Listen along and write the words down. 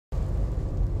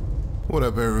What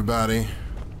up, everybody?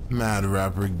 Mad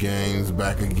Rapper Games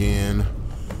back again.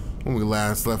 When we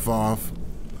last left off,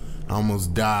 I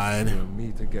almost died. We'll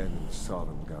meet again in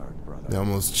Sodomgard, brother. They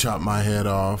almost chopped my head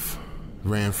off.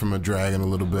 Ran from a dragon a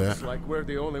little bit. Looks like we're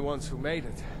the only ones who made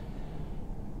it.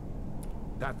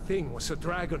 That thing was a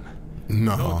dragon.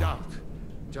 No. No doubt.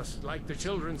 Just like the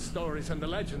children's stories and the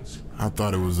legends. I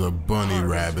thought it was a bunny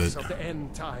rabbit. Of the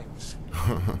end times.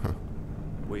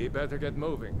 We better get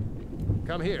moving.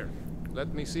 Come here.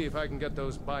 Let me see if I can get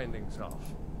those bindings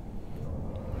off.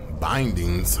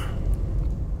 Bindings?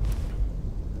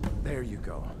 There you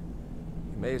go.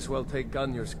 You may as well take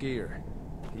Gunnar's gear.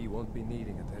 He won't be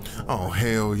needing it anymore. Oh,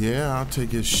 hell yeah. I'll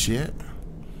take his shit.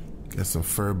 Get some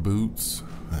fur boots.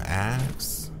 An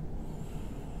axe.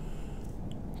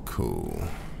 Cool.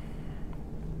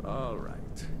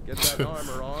 Alright. Get that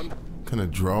armor on. What kind of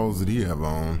drawers did he have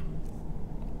on?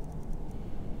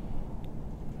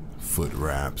 Foot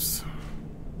wraps.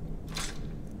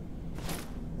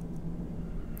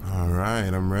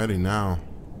 Alright, I'm ready now.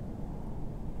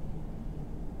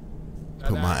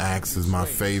 Put my axe as my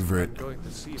favorite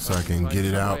so I can get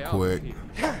it out quick.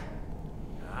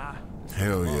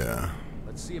 Hell yeah.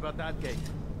 Let's see about that gate.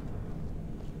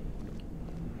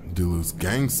 Duluth's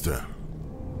gangster.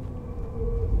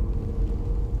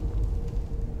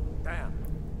 Damn.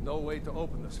 No way to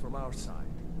open this from our side.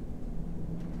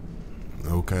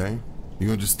 Okay. You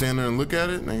gonna just stand there and look at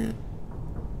it, nigga?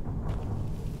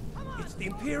 It's the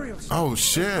Imperials. Oh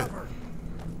shit.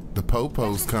 The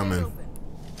Popo's coming.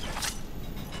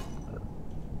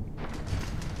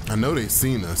 I know they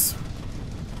seen us.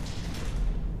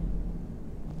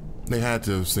 They had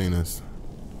to have seen us.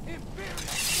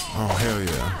 Oh hell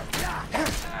yeah.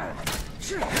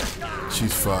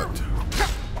 She's fucked.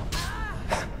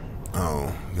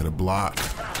 Oh, got a block.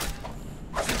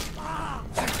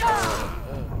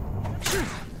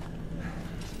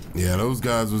 Yeah, those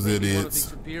guys was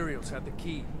idiots. Imperials had the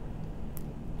key.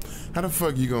 How the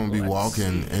fuck you gonna be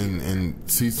walking and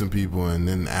see some people and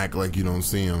then act like you don't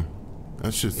see them?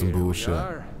 That's just some bullshit.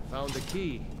 Found the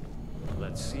key.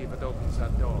 Let's see if it opens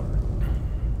that door.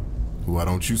 Why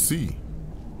don't you see?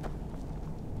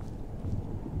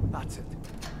 That's it.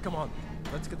 Come on.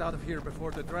 Let's get out of here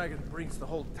before the dragon brings the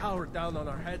whole tower down on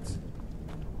our heads.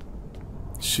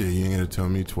 Shit, you ain't gonna tell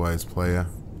me twice, player.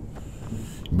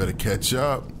 You better catch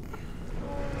up.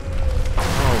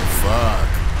 Oh, fuck.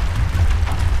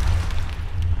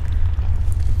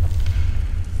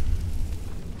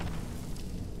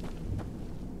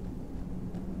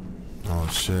 Oh,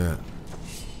 shit.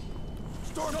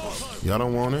 Y'all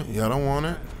don't want it? Y'all don't want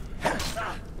it?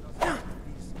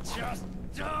 Just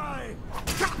die!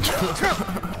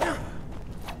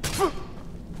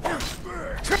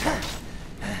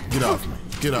 Get off me.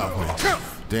 Get off me.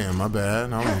 Damn, my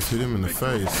bad. I almost hit him in the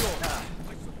face.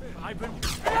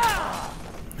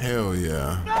 Hell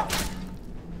yeah.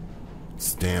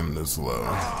 Stamina's low.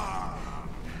 A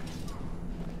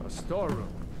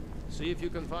storeroom. See if you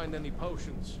can find any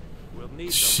potions. We'll need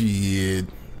them. Shit.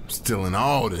 Stealing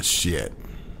all this shit.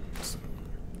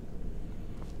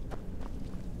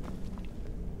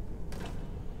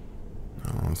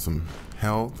 I want some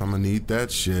health. I'm gonna need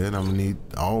that shit. I'm gonna need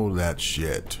all that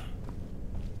shit.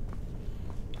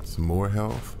 Some more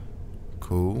health.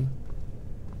 Cool.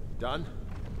 Done?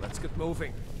 Let's get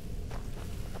moving.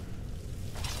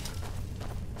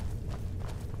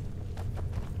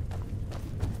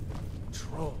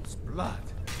 Troll's blood.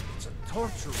 It's a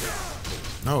torture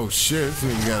room. Oh shit, this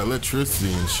nigga got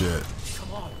electricity and shit.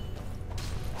 Come on.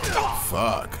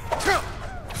 Fuck.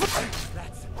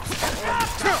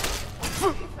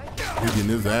 He getting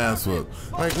his ass whooped.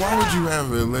 Like, why would you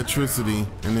have electricity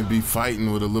and then be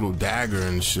fighting with a little dagger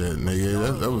and shit,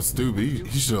 nigga? That was stupid.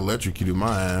 He should have electrocuted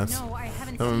my ass. No, I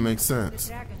haven't. That would make sense.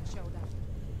 The dragon showed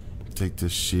up. Take the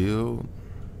shield.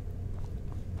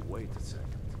 Wait a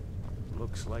second.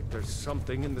 Looks like there's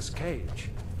something in this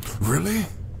cage. Really?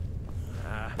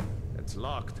 Ah, it's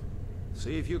locked.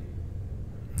 See if you...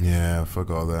 Yeah,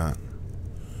 fuck all that.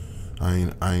 I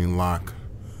ain't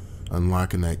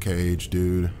unlocking that cage,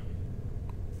 dude.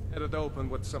 Get it open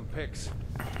with some picks.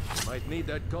 Might need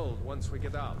that gold once we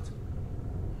get out.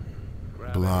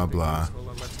 Grab Blah, anything blah. useful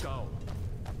and let's go.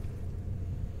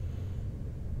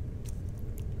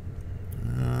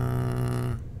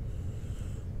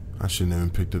 I shouldn't even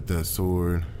picked up that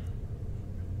sword.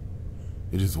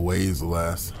 It just weighs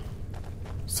less.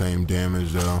 Same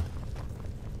damage though.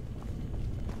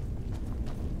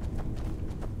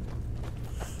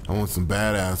 I want some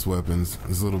badass weapons.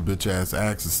 This little bitch ass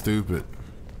axe is stupid.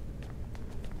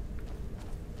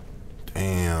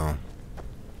 Damn.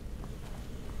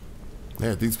 They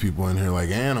had these people in here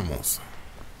like animals.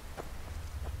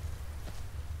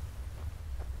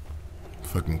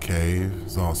 Fucking cave.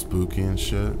 It's all spooky and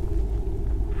shit.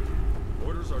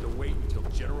 Orders are to wait until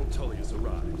General Tullius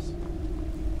arrives.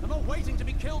 I'm not waiting to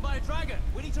be killed by a dragon.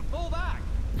 We need to fall back.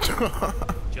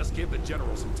 Just give the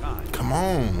general some time. Come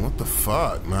on, what the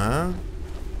fuck, man?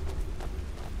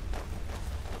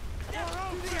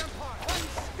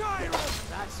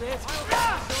 That's it.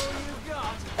 That's all you've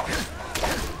got.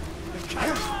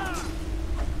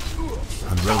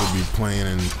 I'd rather be playing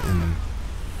in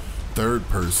third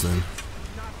person.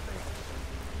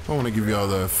 I want to give you all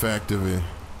the effect of it,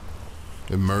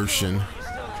 immersion.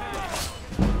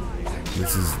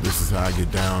 This is how I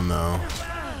get down though.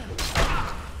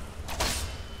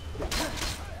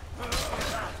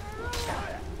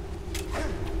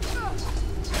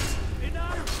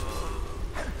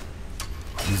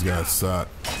 These guys suck.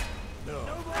 No,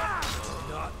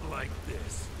 not like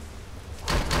this.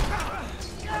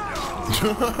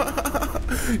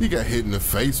 He got hit in the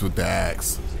face with the axe.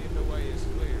 See if the way is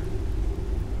clear.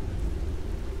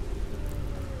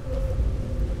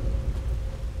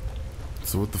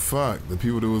 So what the fuck? The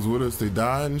people that was with us, they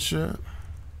died and shit?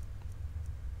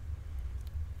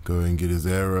 Go ahead and get his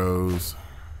arrows.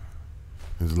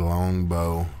 His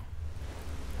longbow.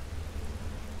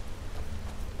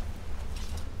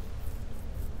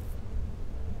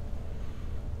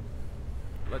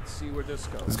 Let's see where this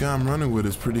goes. This guy I'm running with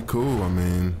is pretty cool. I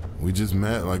mean, we just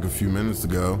met like a few minutes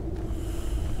ago,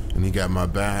 and he got my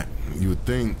back. You would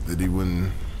think that he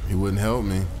wouldn't help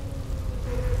me.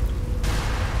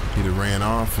 He'd have ran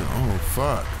off and oh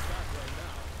fuck.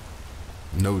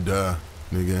 No duh,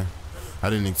 nigga. I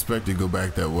didn't expect to go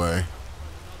back that way.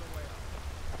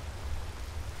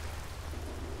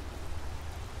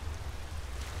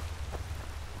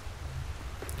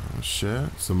 Oh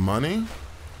shit, some money?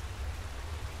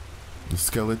 The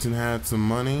skeleton had some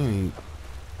money and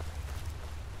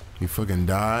he fucking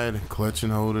died clutching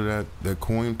hold of that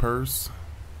coin purse.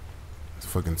 It's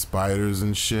fucking spiders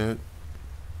and shit.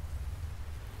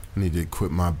 I need to equip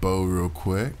my bow real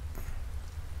quick.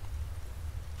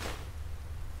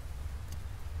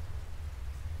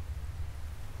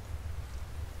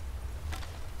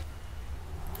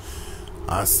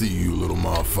 I see you, little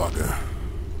motherfucker.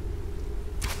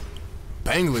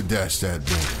 Bangladesh that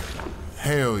thing.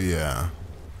 Hell yeah.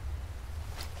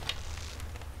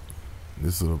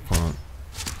 This little punk.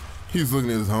 He's looking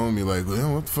at his homie like,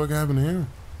 well, what the fuck happened to him?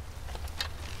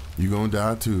 You gonna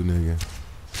die too, nigga.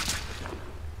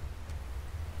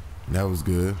 That was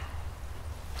good.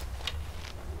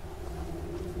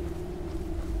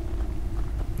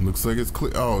 Looks like it's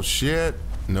clear. Oh shit.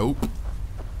 Nope.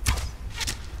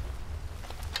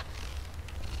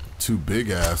 Two big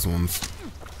ass ones.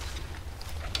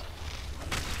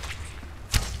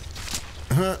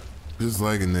 Just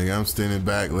like a nigga, I'm standing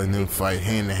back letting them fight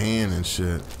hand to hand and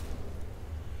shit.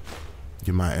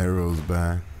 Get my arrows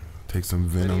back. Take some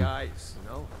venom. Eyes,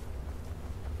 no?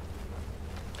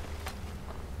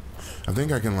 I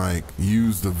think I can like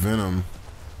use the venom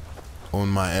on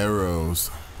my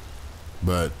arrows,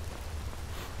 but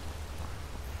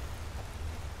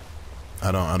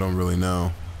I don't really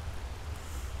know.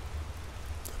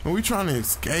 Are we trying to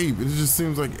escape? It just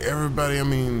seems like everybody, I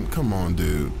mean, come on,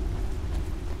 dude.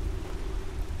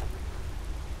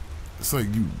 It's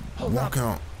like you walk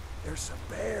out. There's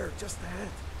a bear just ahead.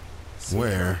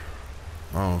 Where?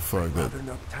 Oh fuck that.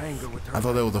 I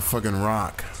thought that was a fucking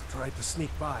rock. Try to sneak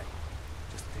by.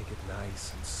 Just take it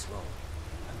nice and slow.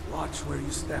 And watch where you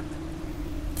step.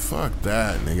 Fuck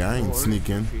that, nigga. I ain't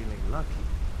sneaking. Feeling lucky,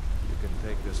 you can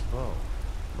take this bow.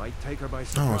 Might take her by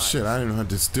surprise. Oh shit, I didn't have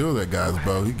to steal that guy's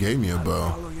bow. He gave me a bow.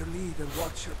 Follow your lead and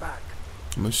watch your back.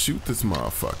 I'm gonna shoot this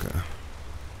motherfucker.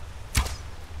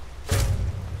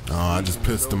 Oh, I just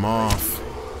pissed him off.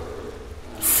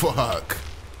 Fuck.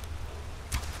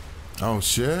 Oh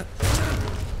shit.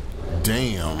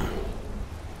 Damn.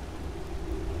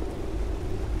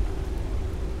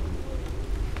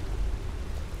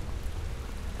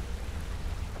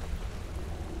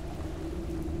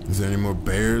 Is there any more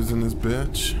bears in this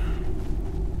bitch?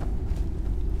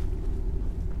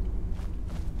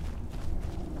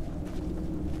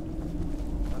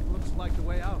 That looks like the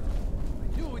way out.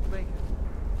 I knew we'd make it.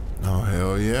 Oh,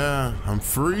 hell yeah. I'm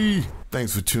free.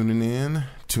 Thanks for tuning in.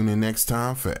 Tune in next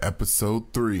time for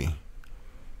episode 3.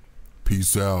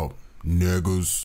 Peace out, niggas.